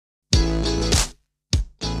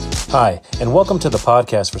Hi, and welcome to the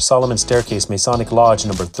podcast for Solomon Staircase Masonic Lodge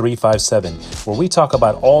number 357, where we talk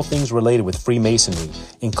about all things related with Freemasonry,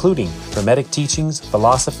 including Hermetic teachings,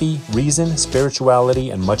 philosophy, reason,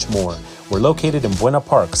 spirituality, and much more. We're located in Buena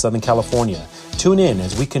Park, Southern California. Tune in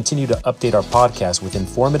as we continue to update our podcast with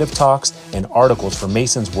informative talks and articles for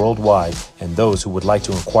Masons worldwide and those who would like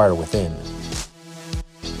to inquire within.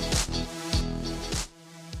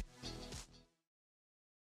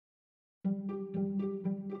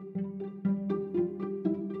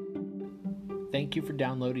 Thank you for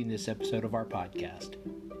downloading this episode of our podcast.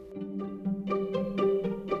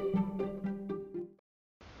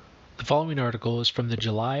 The following article is from the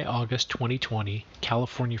July-August 2020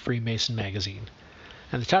 California Freemason magazine,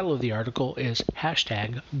 and the title of the article is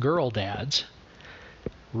 #GirlDads,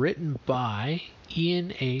 written by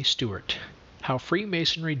Ian A. Stewart, How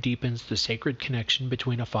Freemasonry Deepens the Sacred Connection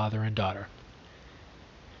Between a Father and Daughter.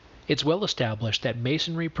 It's well established that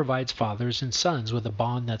Masonry provides fathers and sons with a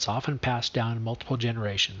bond that's often passed down in multiple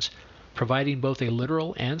generations, providing both a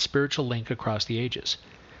literal and spiritual link across the ages.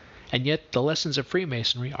 And yet, the lessons of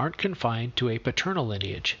Freemasonry aren't confined to a paternal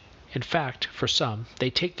lineage. In fact, for some,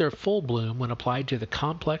 they take their full bloom when applied to the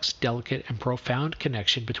complex, delicate, and profound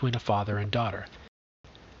connection between a father and daughter.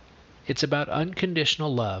 It's about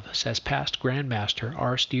unconditional love, says past Grand Master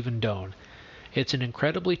R. Stephen Doane. It's an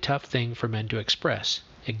incredibly tough thing for men to express.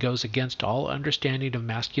 It goes against all understanding of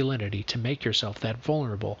masculinity to make yourself that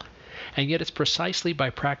vulnerable, and yet it's precisely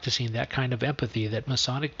by practicing that kind of empathy that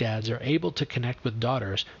Masonic dads are able to connect with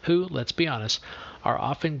daughters who, let's be honest, are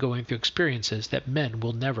often going through experiences that men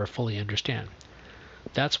will never fully understand.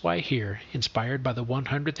 That's why here, inspired by the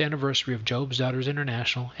 100th anniversary of Job's Daughters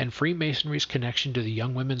International and Freemasonry's connection to the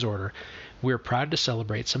Young Women's Order, we're proud to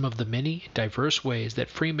celebrate some of the many diverse ways that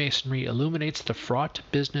Freemasonry illuminates the fraught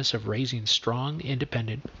business of raising strong,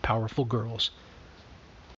 independent, powerful girls.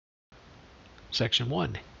 Section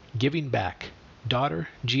 1. Giving Back. Daughter,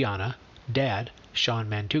 Gianna. Dad, Sean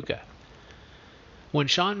Mantuka. When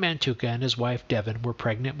Sean Mantuka and his wife Devin were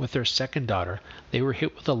pregnant with their second daughter, they were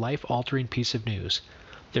hit with a life-altering piece of news.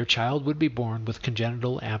 Their child would be born with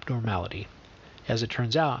congenital abnormality. As it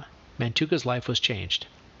turns out, Mantuka's life was changed,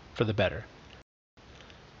 for the better.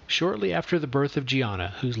 Shortly after the birth of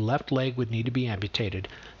Gianna, whose left leg would need to be amputated,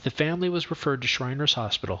 the family was referred to Shriners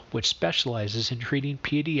Hospital, which specializes in treating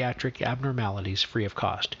pediatric abnormalities free of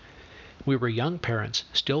cost. We were young parents,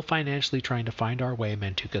 still financially trying to find our way,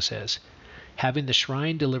 Mantuka says. Having the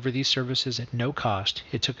Shrine deliver these services at no cost,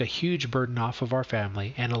 it took a huge burden off of our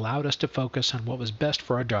family and allowed us to focus on what was best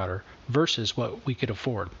for our daughter versus what we could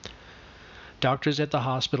afford. Doctors at the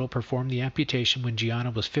hospital performed the amputation when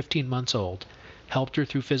Gianna was 15 months old, helped her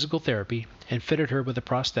through physical therapy, and fitted her with a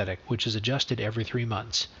prosthetic, which is adjusted every 3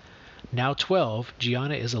 months. Now 12,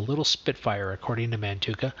 Gianna is a little spitfire, according to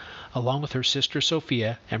Mantuka. Along with her sister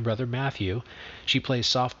Sophia and brother Matthew, she plays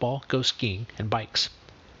softball, goes skiing, and bikes.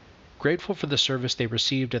 Grateful for the service they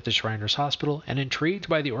received at the Shriners Hospital and intrigued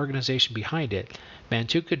by the organization behind it,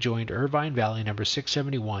 Mantuka joined Irvine Valley No.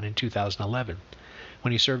 671 in 2011,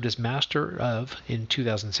 when he served as Master of in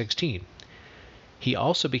 2016. He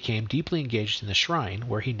also became deeply engaged in the Shrine,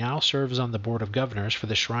 where he now serves on the Board of Governors for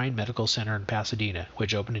the Shrine Medical Center in Pasadena,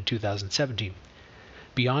 which opened in 2017.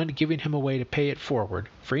 Beyond giving him a way to pay it forward,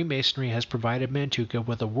 Freemasonry has provided Mantuka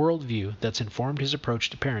with a worldview that's informed his approach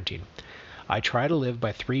to parenting. I try to live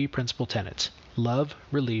by 3 principal tenets: love,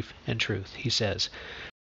 relief, and truth, he says.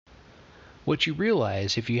 What you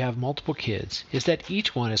realize if you have multiple kids is that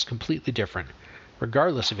each one is completely different,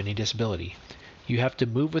 regardless of any disability. You have to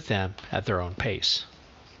move with them at their own pace.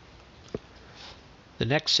 The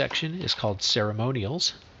next section is called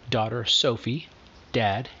Ceremonials. Daughter, Sophie.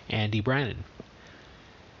 Dad, Andy Brannon.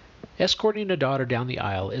 Escorting a daughter down the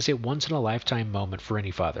aisle is a once-in-a-lifetime moment for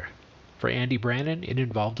any father. For Andy Brannon, it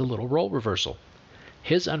involved a little role reversal.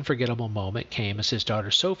 His unforgettable moment came as his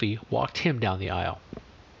daughter Sophie walked him down the aisle.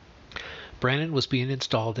 Brannon was being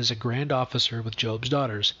installed as a Grand Officer with Job's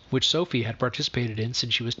Daughters, which Sophie had participated in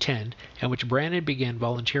since she was 10, and which Brannon began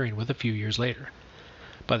volunteering with a few years later.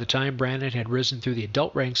 By the time Brannon had risen through the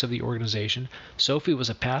adult ranks of the organization, Sophie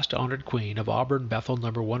was a past honored queen of Auburn Bethel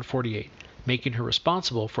No. 148, making her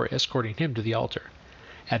responsible for escorting him to the altar.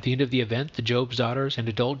 At the end of the event, the Job's Daughters and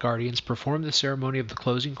adult guardians performed the ceremony of the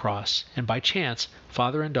closing cross, and by chance,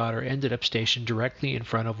 father and daughter ended up stationed directly in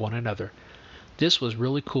front of one another. This was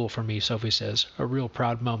really cool for me, Sophie says, a real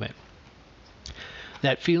proud moment.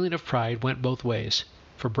 That feeling of pride went both ways.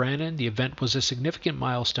 For Brannon, the event was a significant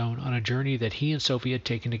milestone on a journey that he and Sophie had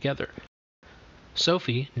taken together.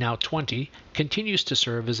 Sophie, now 20, continues to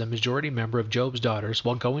serve as a majority member of Job's Daughters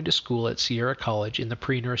while going to school at Sierra College in the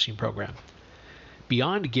pre-nursing program.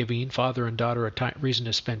 Beyond giving father and daughter a reason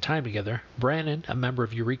to spend time together, Brannon, a member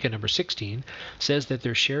of Eureka number 16, says that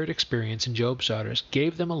their shared experience in Job's Daughters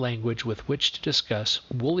gave them a language with which to discuss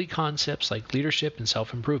woolly concepts like leadership and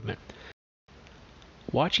self-improvement.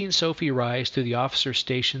 Watching Sophie rise through the officer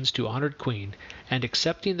stations to honored queen and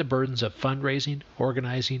accepting the burdens of fundraising,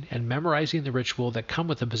 organizing, and memorizing the ritual that come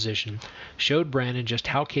with the position showed Brannon just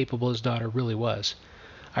how capable his daughter really was.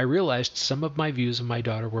 I realized some of my views of my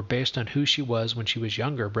daughter were based on who she was when she was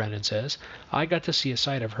younger, Brannon says. I got to see a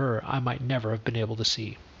side of her I might never have been able to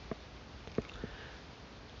see.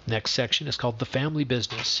 Next section is called The Family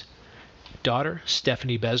Business. Daughter,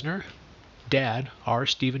 Stephanie Besner. Dad, R.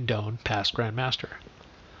 Stephen Doan, past Grandmaster.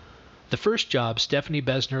 The first job Stephanie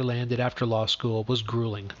Besner landed after law school was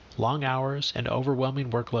grueling. Long hours, an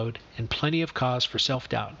overwhelming workload, and plenty of cause for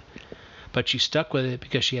self-doubt. But she stuck with it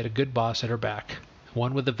because she had a good boss at her back.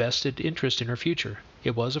 One with a vested interest in her future.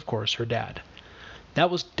 It was, of course, her dad. That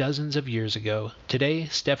was dozens of years ago. Today,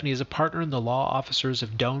 Stephanie is a partner in the law offices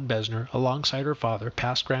of Doan Besner alongside her father,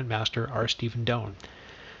 past Grandmaster R. Stephen Doan.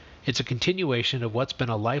 It's a continuation of what's been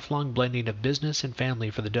a lifelong blending of business and family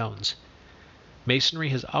for the Doans. Masonry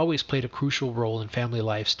has always played a crucial role in family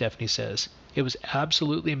life, Stephanie says. It was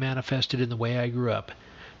absolutely manifested in the way I grew up.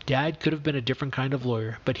 Dad could have been a different kind of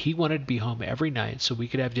lawyer, but he wanted to be home every night so we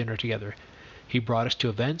could have dinner together. He brought us to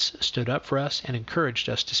events, stood up for us, and encouraged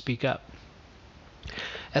us to speak up.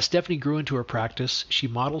 As Stephanie grew into her practice, she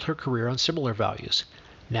modeled her career on similar values.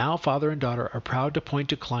 Now, father and daughter are proud to point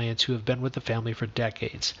to clients who have been with the family for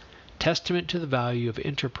decades, testament to the value of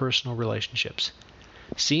interpersonal relationships.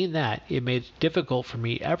 Seeing that, it made it difficult for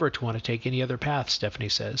me ever to want to take any other path, Stephanie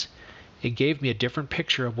says. It gave me a different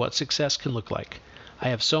picture of what success can look like. I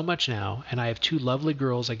have so much now, and I have two lovely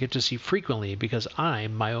girls I get to see frequently because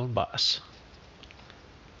I'm my own boss.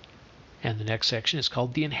 And the next section is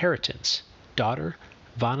called The Inheritance. Daughter,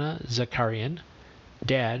 Vanna Zakarian.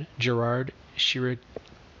 Dad, Gerard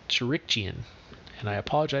Shirikian. And I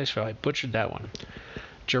apologize if I butchered that one.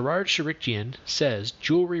 Gerard Shirikian says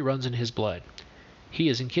jewelry runs in his blood. He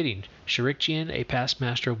isn't kidding. Shirikian, a past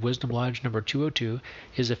master of Wisdom Lodge number 202,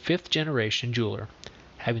 is a fifth-generation jeweler,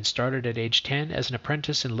 having started at age 10 as an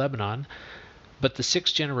apprentice in Lebanon, but the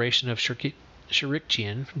sixth generation of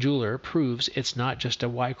Shirikian jeweler proves it's not just a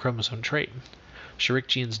Y chromosome trait.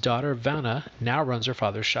 Shirikian's daughter Vanna now runs her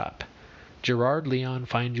father's shop, Gerard Leon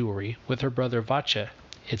Fine Jewelry, with her brother Vacha.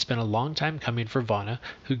 It's been a long time coming for Vanna,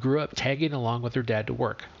 who grew up tagging along with her dad to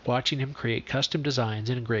work, watching him create custom designs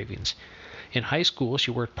and engravings. In high school,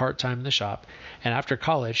 she worked part-time in the shop, and after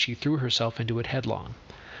college, she threw herself into it headlong.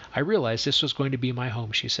 I realized this was going to be my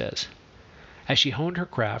home, she says. As she honed her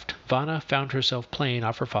craft, Vanna found herself playing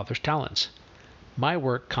off her father's talents. My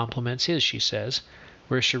work complements his, she says.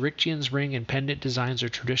 Where Shirikian's ring and pendant designs are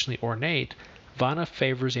traditionally ornate, Vanna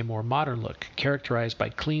favors a more modern look, characterized by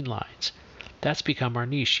clean lines. That's become our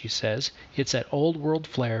niche, she says. It's that old-world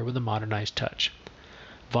flair with a modernized touch.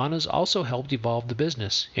 Vanna's also helped evolve the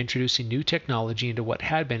business, introducing new technology into what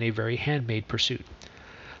had been a very handmade pursuit.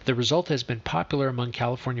 The result has been popular among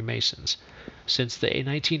California Masons. Since the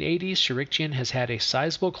 1980s, Shirikian has had a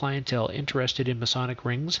sizable clientele interested in Masonic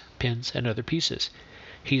rings, pins, and other pieces.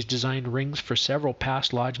 He's designed rings for several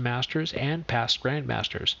past Lodge Masters and past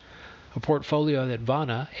Grandmasters, a portfolio that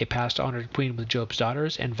Vanna, a past honored queen with Job's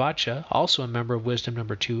Daughters, and Vacha, also a member of Wisdom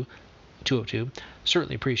number 202,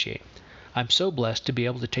 certainly appreciate. I'm so blessed to be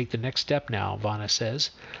able to take the next step now, Vanna says.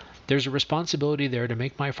 There's a responsibility there to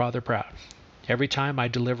make my father proud. Every time I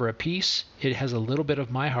deliver a piece, it has a little bit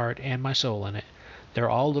of my heart and my soul in it. They're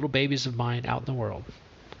all little babies of mine out in the world.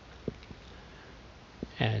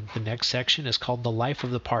 And the next section is called The Life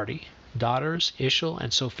of the Party. Daughters, Ishel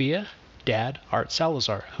and Sophia. Dad, Art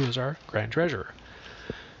Salazar, who is our Grand Treasurer.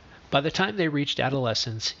 By the time they reached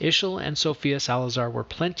adolescence, Ishel and Sophia Salazar were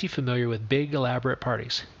plenty familiar with big, elaborate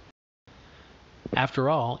parties. After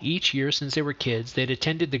all, each year since they were kids, they'd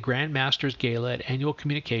attended the Grand Master's Gala at annual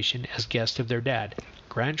communication as guests of their dad,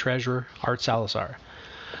 Grand Treasurer Art Salazar.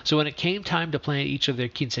 So when it came time to plan each of their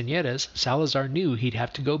quinceañeras, Salazar knew he'd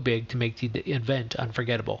have to go big to make the event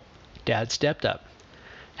unforgettable. Dad stepped up.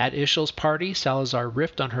 At Ishel's party, Salazar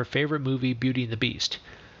riffed on her favorite movie, Beauty and the Beast.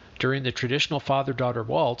 During the traditional father-daughter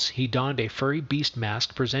waltz, he donned a furry beast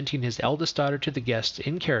mask, presenting his eldest daughter to the guests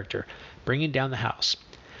in character, bringing down the house.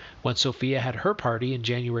 When Sophia had her party in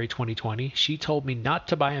January 2020, she told me not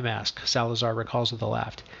to buy a mask, Salazar recalls with a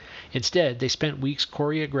laugh. Instead, they spent weeks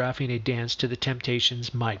choreographing a dance to the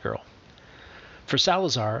Temptations' My Girl. For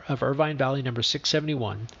Salazar, of Irvine Valley number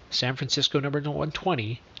 671, San Francisco number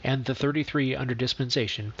 120, and the 33 under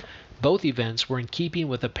dispensation, both events were in keeping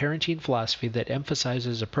with a parenting philosophy that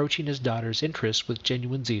emphasizes approaching his daughter's interests with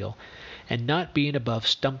genuine zeal and not being above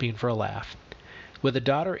stumping for a laugh. With a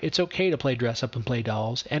daughter, it's okay to play dress up and play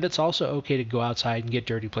dolls, and it's also okay to go outside and get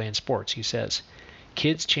dirty playing sports, he says.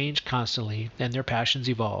 Kids change constantly, and their passions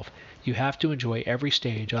evolve. You have to enjoy every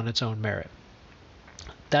stage on its own merit.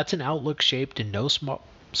 That's an outlook shaped in no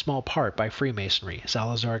small part by Freemasonry,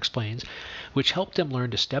 Salazar explains, which helped him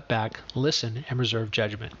learn to step back, listen, and reserve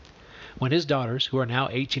judgment. When his daughters, who are now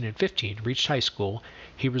 18 and 15, reached high school,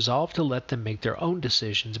 he resolved to let them make their own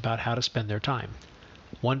decisions about how to spend their time.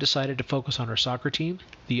 One decided to focus on her soccer team,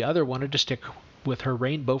 the other wanted to stick with her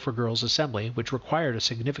Rainbow for Girls assembly, which required a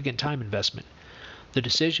significant time investment. The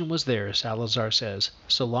decision was theirs, Salazar says,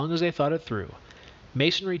 so long as they thought it through.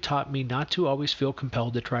 Masonry taught me not to always feel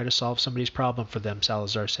compelled to try to solve somebody's problem for them,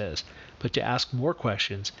 Salazar says, but to ask more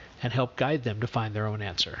questions and help guide them to find their own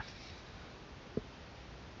answer.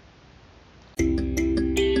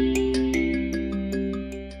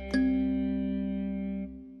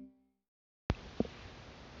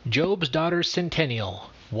 Job's Daughter's Centennial,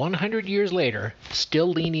 100 Years Later,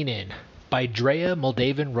 Still Leaning In, by Drea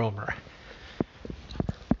Moldavan Romer.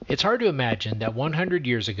 It's hard to imagine that 100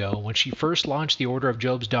 years ago, when she first launched the Order of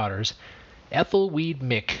Job's Daughters, Ethel Weed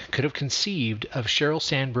Mick could have conceived of Sheryl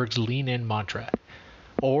Sandberg's Lean In mantra,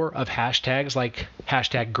 or of hashtags like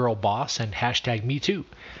 #GirlBoss and #MeToo.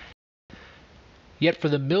 Yet for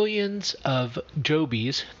the millions of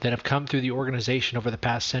Jobies that have come through the organization over the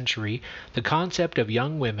past century, the concept of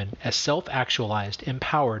young women as self-actualized,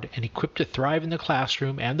 empowered, and equipped to thrive in the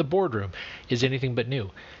classroom and the boardroom is anything but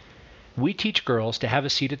new. We teach girls to have a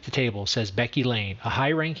seat at the table, says Becky Lane, a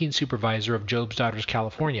high-ranking supervisor of Job's Daughters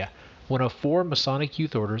California, one of 4 Masonic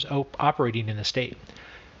youth orders operating in the state.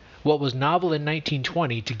 What was novel in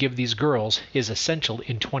 1920 to give these girls is essential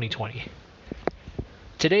in 2020.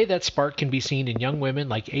 Today, that spark can be seen in young women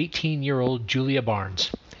like 18-year-old Julia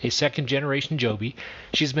Barnes, a second-generation Joby.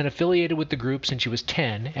 She's been affiliated with the group since she was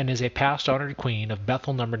 10 and is a past honored queen of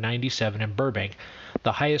Bethel No. 97 in Burbank,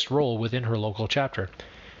 the highest role within her local chapter.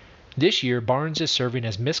 This year, Barnes is serving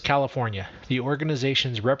as Miss California, the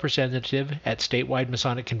organization's representative at statewide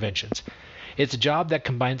Masonic conventions. It's a job that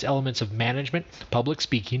combines elements of management, public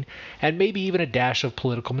speaking, and maybe even a dash of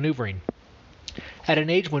political maneuvering. At an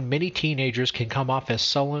age when many teenagers can come off as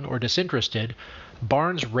sullen or disinterested,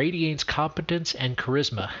 Barnes radiates competence and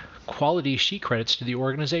charisma, qualities she credits to the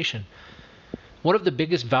organization. One of the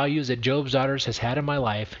biggest values that Job's Daughters has had in my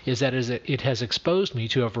life is that it has exposed me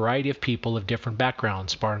to a variety of people of different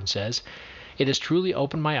backgrounds, Barnes says. It has truly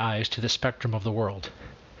opened my eyes to the spectrum of the world.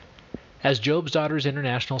 As Job's Daughters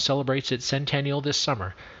International celebrates its centennial this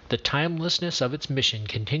summer, the timelessness of its mission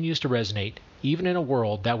continues to resonate, even in a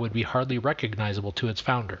world that would be hardly recognizable to its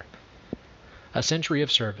founder. A century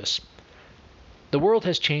of service. The world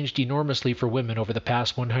has changed enormously for women over the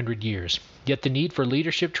past 100 years, yet the need for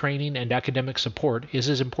leadership training and academic support is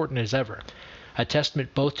as important as ever, a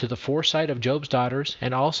testament both to the foresight of Job's Daughters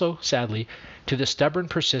and also, sadly, to the stubborn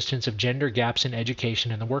persistence of gender gaps in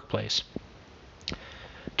education and the workplace.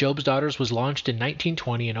 Job's Daughters was launched in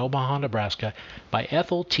 1920 in Omaha, Nebraska by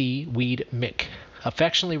Ethel T. Weed Mick,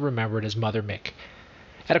 affectionately remembered as Mother Mick.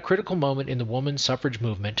 At a critical moment in the women's suffrage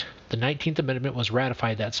movement, the 19th Amendment was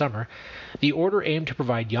ratified that summer. The order aimed to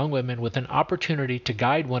provide young women with an opportunity to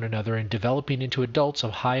guide one another in developing into adults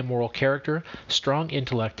of high moral character, strong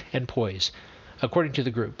intellect, and poise, according to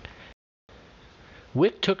the group.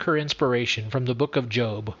 Wick took her inspiration from the book of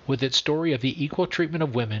Job, with its story of the equal treatment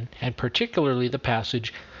of women, and particularly the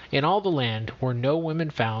passage, "In all the land were no women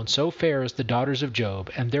found so fair as the daughters of Job,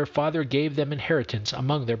 and their father gave them inheritance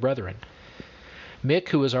among their brethren." Mick,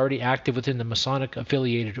 who was already active within the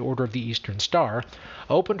Masonic-affiliated Order of the Eastern Star,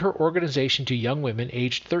 opened her organization to young women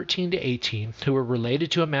aged 13 to 18 who were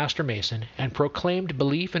related to a Master Mason and proclaimed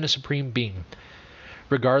belief in a Supreme Being,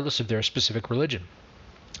 regardless of their specific religion.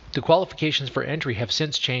 The qualifications for entry have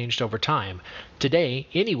since changed over time. Today,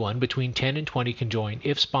 anyone between 10 and 20 can join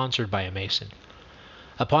if sponsored by a Mason.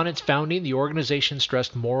 Upon its founding, the organization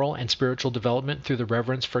stressed moral and spiritual development through the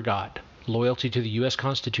reverence for God, loyalty to the U.S.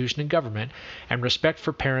 Constitution and government, and respect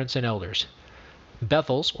for parents and elders.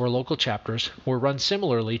 Bethels, or local chapters, were run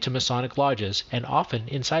similarly to Masonic lodges and often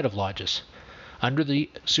inside of lodges. Under the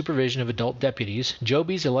supervision of adult deputies,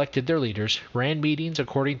 Jobies elected their leaders, ran meetings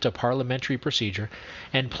according to parliamentary procedure,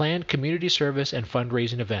 and planned community service and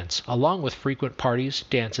fundraising events, along with frequent parties,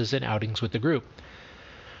 dances, and outings with the group.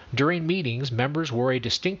 During meetings, members wore a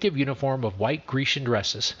distinctive uniform of white Grecian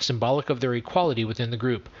dresses, symbolic of their equality within the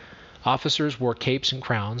group. Officers wore capes and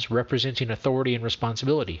crowns, representing authority and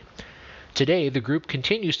responsibility. Today, the group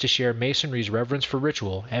continues to share Masonry's reverence for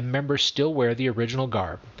ritual, and members still wear the original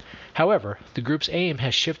garb. However, the group's aim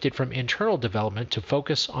has shifted from internal development to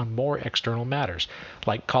focus on more external matters,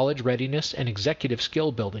 like college readiness and executive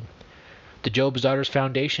skill building. The Job's Daughters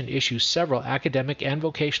Foundation issues several academic and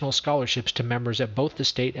vocational scholarships to members at both the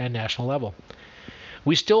state and national level.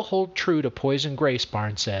 We still hold true to poison grace,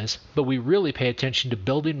 Barnes says, but we really pay attention to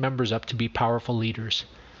building members up to be powerful leaders.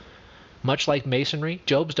 Much like Masonry,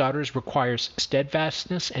 Job's Daughters requires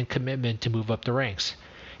steadfastness and commitment to move up the ranks.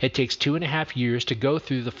 It takes 2.5 years to go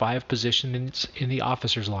through the 5 positions in the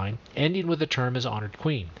officers' line, ending with a term as Honored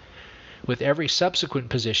Queen. With every subsequent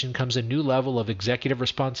position comes a new level of executive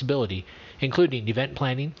responsibility, including event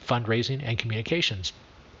planning, fundraising, and communications.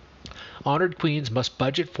 Honored Queens must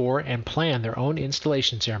budget for and plan their own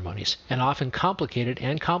installation ceremonies, an often complicated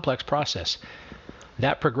and complex process.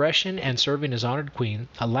 That progression and serving as Honored Queen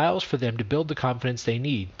allows for them to build the confidence they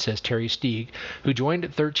need, says Terry Stieg, who joined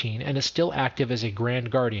at 13 and is still active as a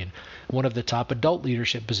Grand Guardian, one of the top adult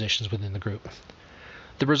leadership positions within the group.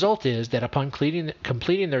 The result is that upon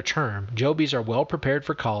completing their term, Jobies are well prepared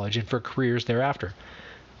for college and for careers thereafter.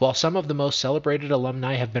 While some of the most celebrated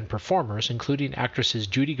alumni have been performers, including actresses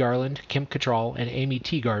Judy Garland, Kim Cattrall, and Amy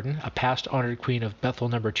Teagarden, a past Honored Queen of Bethel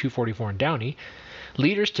No. 244 in Downey,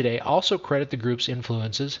 leaders today also credit the group's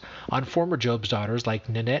influences on former Job's Daughters like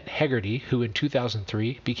Nanette Hegarty, who in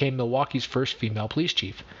 2003 became Milwaukee's first female police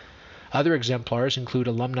chief. Other exemplars include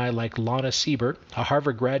alumni like Lana Siebert, a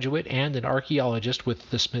Harvard graduate and an archaeologist with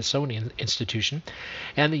the Smithsonian Institution,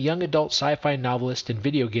 and the young adult sci-fi novelist and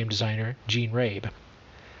video game designer Gene Rabe.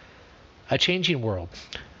 A changing world.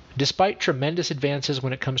 Despite tremendous advances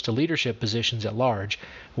when it comes to leadership positions at large,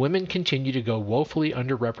 women continue to go woefully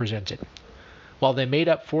underrepresented. While they made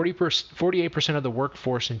up 48% of the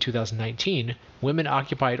workforce in 2019, women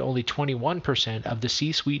occupied only 21% of the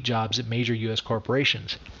C-suite jobs at major U.S.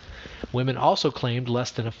 corporations. Women also claimed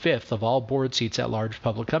less than a fifth of all board seats at large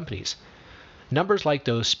public companies. Numbers like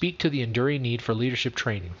those speak to the enduring need for leadership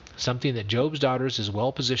training, something that Job's Daughters is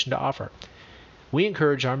well positioned to offer. We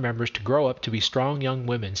encourage our members to grow up to be strong young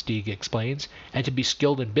women, Stieg explains, and to be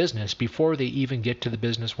skilled in business before they even get to the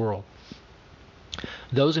business world.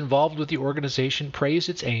 Those involved with the organization praise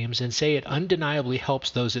its aims and say it undeniably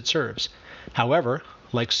helps those it serves. However,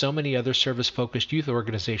 like so many other service-focused youth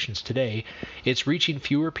organizations today, it's reaching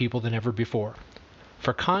fewer people than ever before.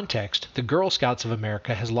 For context, the Girl Scouts of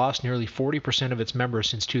America has lost nearly 40% of its members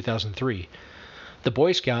since 2003. The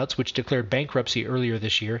Boy Scouts, which declared bankruptcy earlier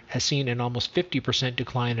this year, has seen an almost 50%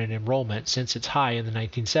 decline in enrollment since its high in the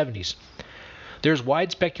 1970s. There's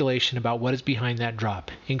wide speculation about what is behind that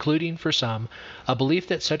drop, including, for some, a belief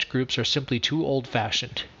that such groups are simply too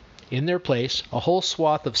old-fashioned. In their place, a whole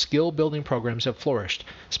swath of skill-building programs have flourished: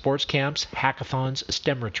 sports camps, hackathons,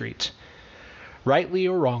 STEM retreats. Rightly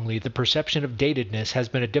or wrongly, the perception of datedness has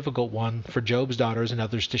been a difficult one for Job's Daughters and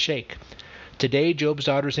others to shake. Today, Job's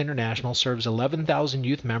Daughters International serves 11,000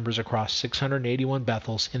 youth members across 681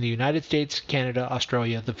 Bethels in the United States, Canada,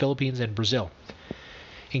 Australia, the Philippines, and Brazil.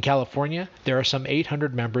 In California, there are some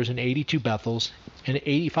 800 members in 82 Bethels and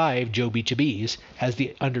 85 Joby Chabees, as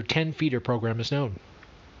the Under 10 Feeder program is known.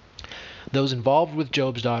 Those involved with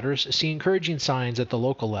Job's Daughters see encouraging signs at the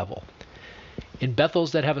local level. In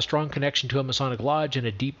Bethels that have a strong connection to a Masonic Lodge and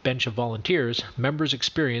a deep bench of volunteers, members'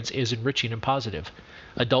 experience is enriching and positive.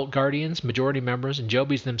 Adult guardians, majority members, and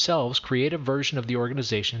Jobies themselves create a version of the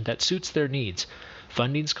organization that suits their needs,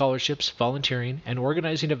 funding scholarships, volunteering, and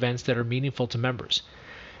organizing events that are meaningful to members.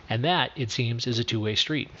 And that, it seems, is a two-way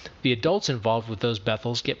street. The adults involved with those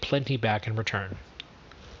Bethels get plenty back in return.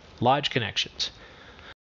 Lodge connections.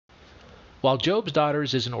 While Job's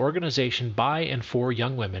Daughters is an organization by and for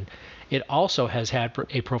young women, it also has had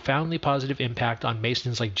a profoundly positive impact on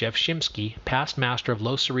Masons like Jeff Shimsky, past master of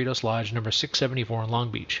Los Cerritos Lodge No. 674 in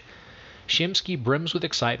Long Beach. Shimsky brims with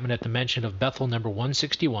excitement at the mention of Bethel No.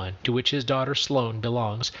 161, to which his daughter Sloan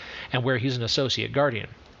belongs, and where he's an associate guardian.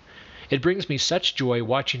 It brings me such joy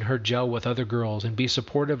watching her gel with other girls and be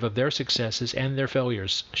supportive of their successes and their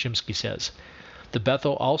failures, Shimsky says. The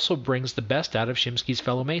Bethel also brings the best out of Shimsky's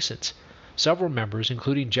fellow Masons. Several members,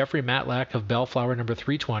 including Jeffrey Matlack of Bellflower No.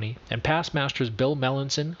 320, and past masters Bill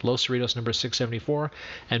Mellinson, Los Cerritos No. 674,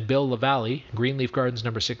 and Bill LaValle, Greenleaf Gardens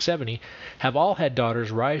No. 670, have all had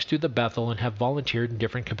daughters rise through the Bethel and have volunteered in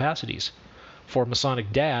different capacities. For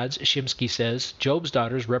Masonic dads, Shimsky says, Job's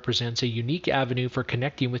Daughters represents a unique avenue for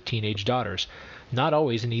connecting with teenage daughters, not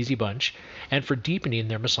always an easy bunch, and for deepening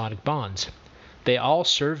their Masonic bonds. They all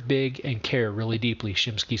serve big and care really deeply,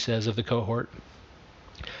 Shimsky says of the cohort.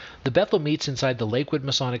 The Bethel meets inside the Lakewood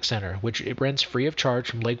Masonic Center, which it rents free of charge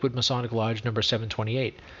from Lakewood Masonic Lodge No.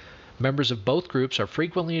 728. Members of both groups are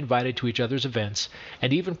frequently invited to each other's events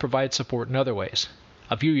and even provide support in other ways.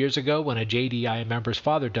 A few years ago, when a JDI member's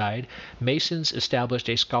father died, Masons established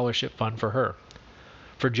a scholarship fund for her.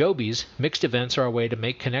 For Jobies, mixed events are a way to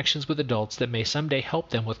make connections with adults that may someday help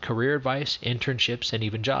them with career advice, internships, and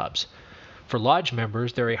even jobs. For Lodge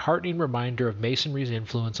members, they're a heartening reminder of Masonry's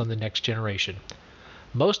influence on the next generation.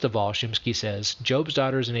 Most of all, Shimsky says, Job's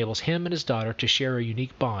Daughters enables him and his daughter to share a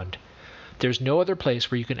unique bond. There's no other place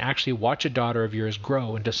where you can actually watch a daughter of yours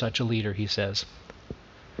grow into such a leader, he says.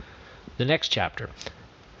 The next chapter.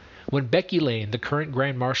 When Becky Lane, the current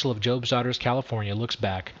Grand Marshal of Job's Daughters California, looks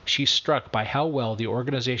back, she's struck by how well the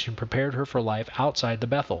organization prepared her for life outside the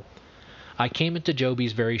Bethel. I came into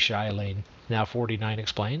Jobies very shy, Lane, now 49,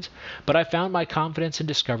 explains, but I found my confidence and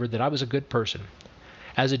discovered that I was a good person.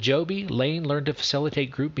 As a Joby, Lane learned to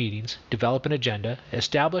facilitate group meetings, develop an agenda,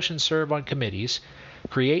 establish and serve on committees,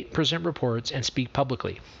 create, present reports, and speak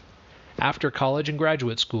publicly. After college and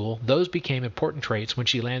graduate school, those became important traits when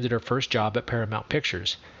she landed her first job at Paramount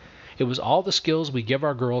Pictures. It was all the skills we give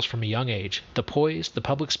our girls from a young age, the poise, the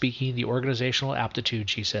public speaking, the organizational aptitude,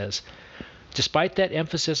 she says. Despite that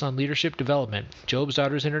emphasis on leadership development, Job's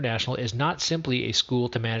Daughters International is not simply a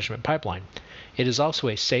school-to-management pipeline. It is also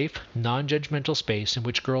a safe, non-judgmental space in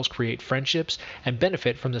which girls create friendships and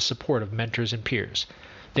benefit from the support of mentors and peers,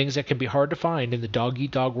 things that can be hard to find in the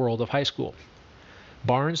dog-eat-dog world of high school.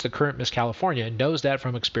 Barnes, the current Miss California, knows that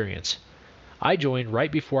from experience. I joined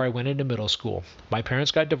right before I went into middle school. My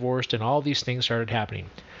parents got divorced and all these things started happening.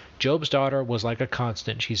 Job's Daughter was like a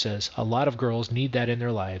constant, she says. A lot of girls need that in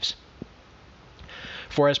their lives.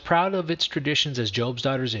 For as proud of its traditions as Job's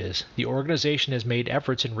Daughters is, the organization has made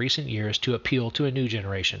efforts in recent years to appeal to a new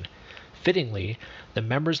generation. Fittingly, the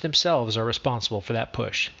members themselves are responsible for that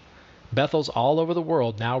push. Bethels all over the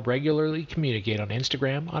world now regularly communicate on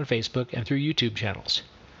Instagram, on Facebook, and through YouTube channels.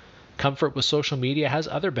 Comfort with social media has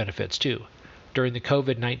other benefits too. During the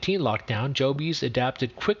COVID-19 lockdown, Jobies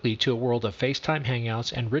adapted quickly to a world of FaceTime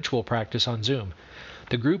hangouts and ritual practice on Zoom.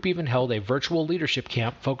 The group even held a virtual leadership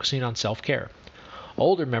camp focusing on self-care.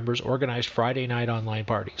 Older members organized Friday night online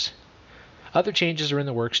parties. Other changes are in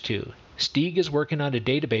the works too. Stieg is working on a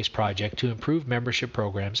database project to improve membership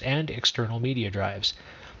programs and external media drives.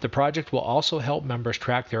 The project will also help members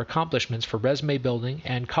track their accomplishments for resume building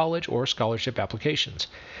and college or scholarship applications,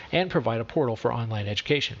 and provide a portal for online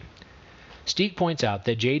education. Stieg points out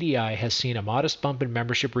that JDI has seen a modest bump in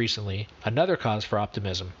membership recently, another cause for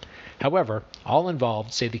optimism. However, all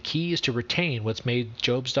involved say the key is to retain what's made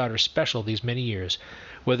Job's Daughters special these many years.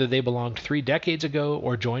 Whether they belonged 3 decades ago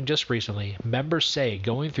or joined just recently, members say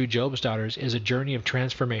going through Job's Daughters is a journey of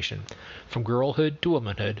transformation, from girlhood to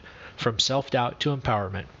womanhood, from self-doubt to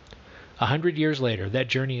empowerment. 100 years later, that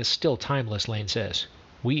journey is still timeless, Lane says.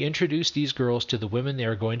 We introduce these girls to the women they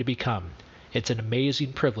are going to become. It's an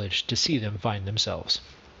amazing privilege to see them find themselves.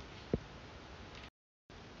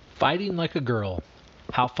 Fighting Like a Girl: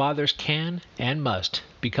 How Fathers Can and Must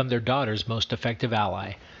Become Their Daughters' Most Effective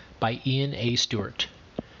Ally, by Ian A. Stewart.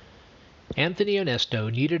 Anthony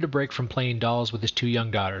Onesto needed a break from playing dolls with his 2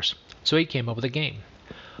 young daughters, so he came up with a game.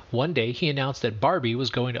 One day he announced that Barbie was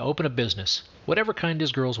going to open a business, whatever kind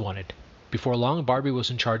his girls wanted. Before long, Barbie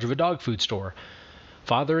was in charge of a dog food store.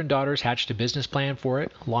 Father and daughters hatched a business plan for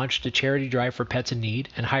it, launched a charity drive for pets in need,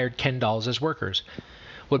 and hired Ken dolls as workers.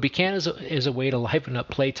 What began as a way to liven up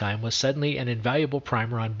playtime was suddenly an invaluable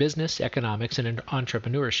primer on business, economics, and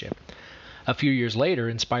entrepreneurship. A few years later,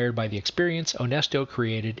 inspired by the experience, Onesto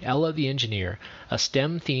created Ella the Engineer, a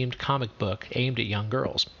STEM-themed comic book aimed at young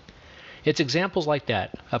girls. It's examples like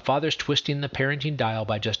that, of fathers twisting the parenting dial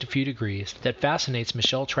by just a few degrees, that fascinates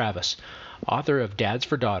Michelle Travis, author of Dads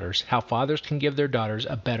for Daughters: How Fathers Can Give Their Daughters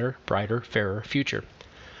a Better, Brighter, Fairer Future.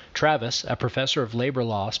 Travis, a professor of labor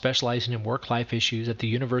law specializing in work-life issues at the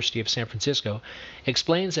University of San Francisco,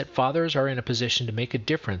 explains that fathers are in a position to make a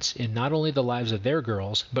difference in not only the lives of their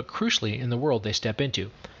girls, but crucially in the world they step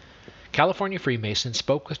into. California Freemason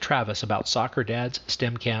spoke with Travis about soccer dads,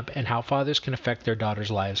 STEM camp, and how fathers can affect their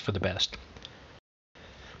daughters' lives for the best.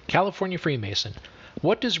 California Freemason: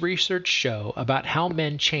 What does research show about how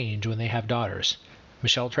men change when they have daughters?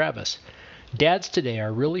 Michelle Travis: Dads today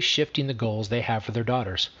are really shifting the goals they have for their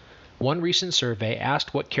daughters. One recent survey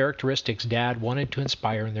asked what characteristics dad wanted to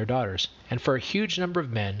inspire in their daughters, and for a huge number of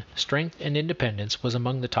men, strength and independence was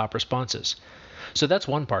among the top responses. So that's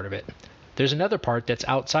one part of it. There's another part that's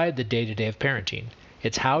outside the day-to-day of parenting.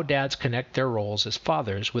 It's how dads connect their roles as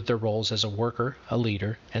fathers with their roles as a worker, a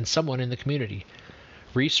leader, and someone in the community.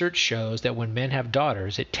 Research shows that when men have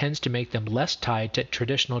daughters, it tends to make them less tied to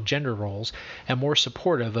traditional gender roles and more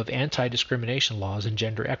supportive of anti-discrimination laws and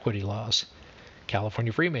gender equity laws.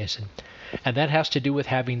 California Freemason. And that has to do with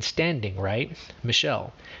having standing, right?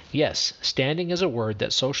 Michelle. Yes, standing is a word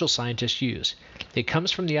that social scientists use. It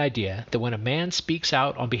comes from the idea that when a man speaks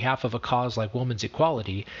out on behalf of a cause like women's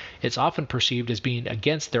equality, it's often perceived as being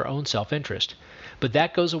against their own self-interest. But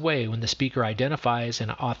that goes away when the speaker identifies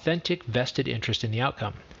an authentic vested interest in the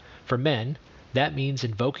outcome. For men, that means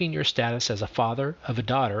invoking your status as a father of a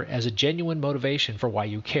daughter as a genuine motivation for why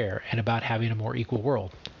you care and about having a more equal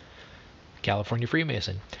world. California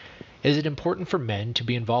Freemason. Is it important for men to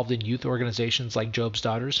be involved in youth organizations like Job's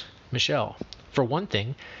Daughters? Michelle. For one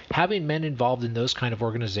thing, having men involved in those kind of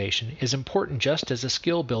organization is important just as a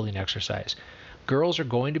skill building exercise. Girls are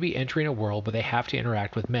going to be entering a world where they have to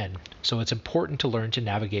interact with men, so it's important to learn to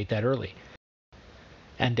navigate that early.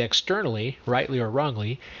 And externally, rightly or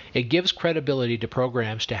wrongly, it gives credibility to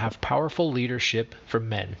programs to have powerful leadership from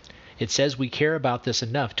men. It says we care about this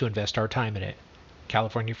enough to invest our time in it.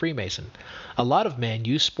 California Freemason. A lot of men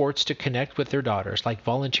use sports to connect with their daughters, like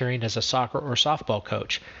volunteering as a soccer or softball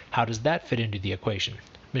coach. How does that fit into the equation?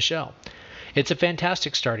 Michelle. It's a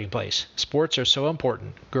fantastic starting place. Sports are so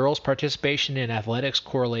important. Girls' participation in athletics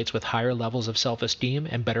correlates with higher levels of self-esteem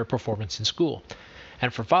and better performance in school.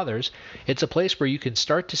 And for fathers, it's a place where you can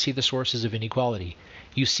start to see the sources of inequality.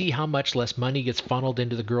 You see how much less money gets funneled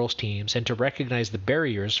into the girls' teams and to recognize the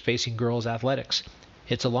barriers facing girls' athletics.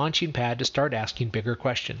 It's a launching pad to start asking bigger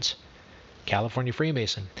questions. California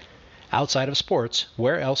Freemason. Outside of sports,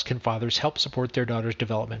 where else can fathers help support their daughters'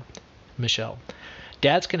 development? Michelle.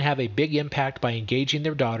 Dads can have a big impact by engaging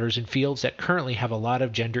their daughters in fields that currently have a lot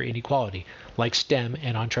of gender inequality, like STEM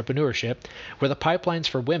and entrepreneurship, where the pipelines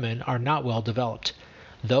for women are not well developed.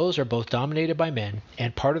 Those are both dominated by men,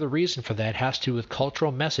 and part of the reason for that has to do with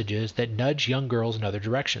cultural messages that nudge young girls in other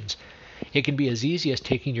directions. It can be as easy as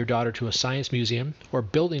taking your daughter to a science museum, or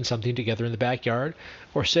building something together in the backyard,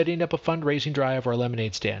 or setting up a fundraising drive or a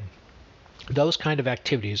lemonade stand. Those kind of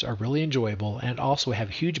activities are really enjoyable and also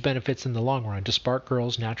have huge benefits in the long run to spark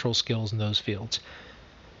girls' natural skills in those fields.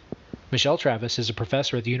 Michelle Travis is a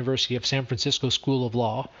professor at the University of San Francisco School of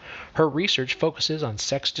Law. Her research focuses on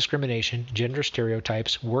sex discrimination, gender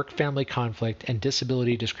stereotypes, work-family conflict, and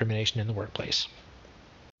disability discrimination in the workplace.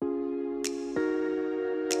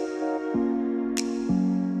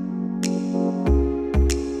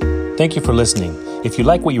 Thank you for listening. If you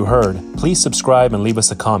like what you heard, please subscribe and leave us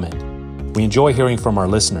a comment. We enjoy hearing from our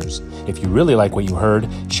listeners. If you really like what you heard,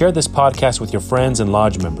 share this podcast with your friends and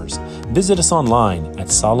lodge members. Visit us online at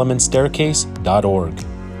solomonstaircase.org.